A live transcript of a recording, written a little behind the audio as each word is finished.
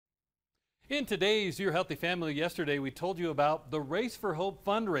In today's Your Healthy Family, yesterday we told you about the Race for Hope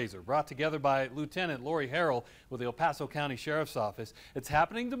fundraiser brought together by Lieutenant Lori Harrell with the El Paso County Sheriff's Office. It's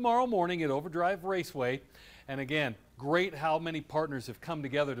happening tomorrow morning at Overdrive Raceway. And again, great how many partners have come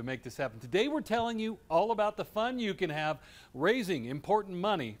together to make this happen. Today we're telling you all about the fun you can have raising important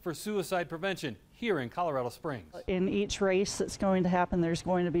money for suicide prevention here in Colorado Springs. In each race that's going to happen, there's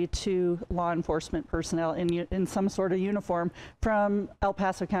going to be 2 law enforcement personnel in some sort of uniform from El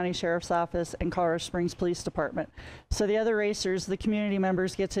Paso County Sheriff's Office and Colorado Springs Police Department. So the other racers, the community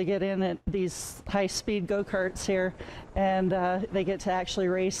members, get to get in at these high-speed go-karts here, and they get to actually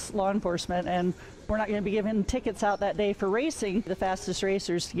race law enforcement. And we're not going to be giving tickets out that day for racing. The fastest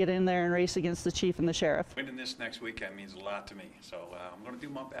racers to get in there and race against the chief and the sheriff. Winning this next weekend means a lot to me, so I'm going to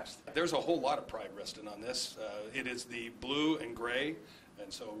do my best. There's a whole lot of pride resting on this. It is the blue and gray,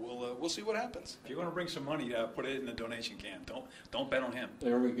 and so we'll see what happens. If you're going to bring some money, put it in the donation can. Don't bet on him.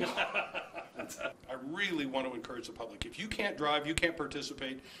 There we go. I really want to encourage the public. If you can't drive, you can't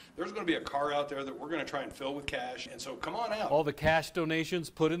participate, there's going to be a car out there that we're going to try and fill with cash, and so come on out. All the cash donations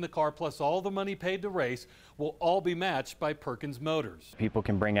put in the car plus all the money paid to race will all be matched by Perkins Motors. People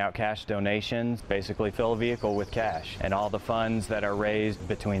can bring out cash donations, basically fill a vehicle with cash, and all the funds that are raised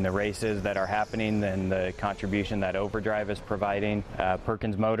between the races that are happening and the contribution that Overdrive is providing,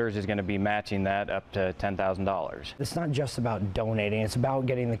 Perkins Motors is going to be matching that up to $10,000. It's not just about donating, it's about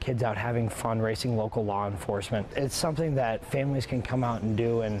getting the kids out having fun racing local law enforcement. It's something that families can come out and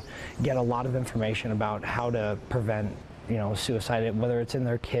do and get a lot of information about how to prevent suicide, whether it's in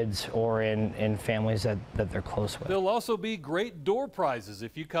their kids or in families that they're close with. There'll also be great door prizes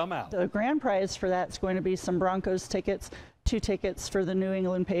if you come out. The grand prize for that is going to be some Broncos tickets, 2 tickets for the New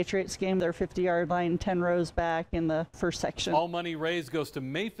England Patriots game. They're 50-yard line, 10 rows back in the first section. All money raised goes to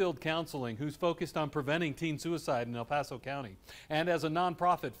Mayfield Counseling, who's focused on preventing teen suicide in El Paso County. And as a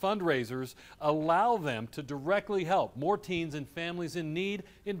nonprofit, fundraisers allow them to directly help more teens and families in need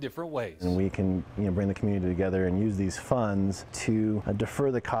in different ways. And we can bring the community together and use these funds to defer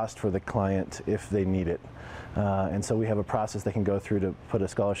the cost for the client if they need it. And so we have a process they can go through to put a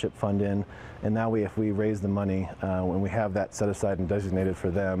scholarship fund in, and now if we raise the money, when we have that set aside and designated for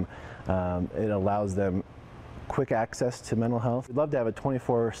them, it allows them quick access to mental health. We'd love to have a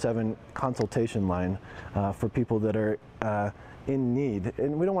 24/7 consultation line for people that are in need,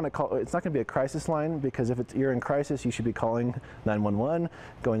 and we don't want to call, it's not going to be a crisis line, because if you're in crisis, you should be calling 911,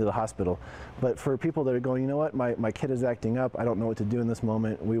 going to the hospital. But for people that are going, you know what, my kid is acting up, I don't know what to do in this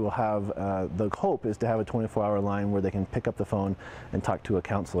moment, we will have, the hope is to have a 24-hour line where they can pick up the phone and talk to a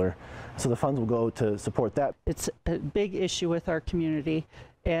counselor. So the funds will go to support that. It's a big issue with our community,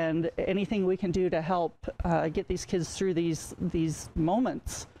 and anything we can do to help get these kids through these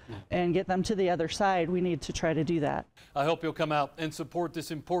moments and get them to the other side, we need to try to do that. I hope you'll come out and support this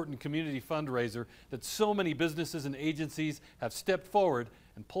important community fundraiser that so many businesses and agencies have stepped forward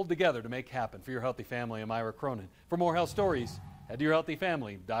and pulled together to make happen. For Your Healthy Family, I'm Ira Cronin. For more health stories, head to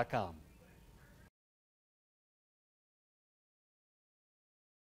yourhealthyfamily.com.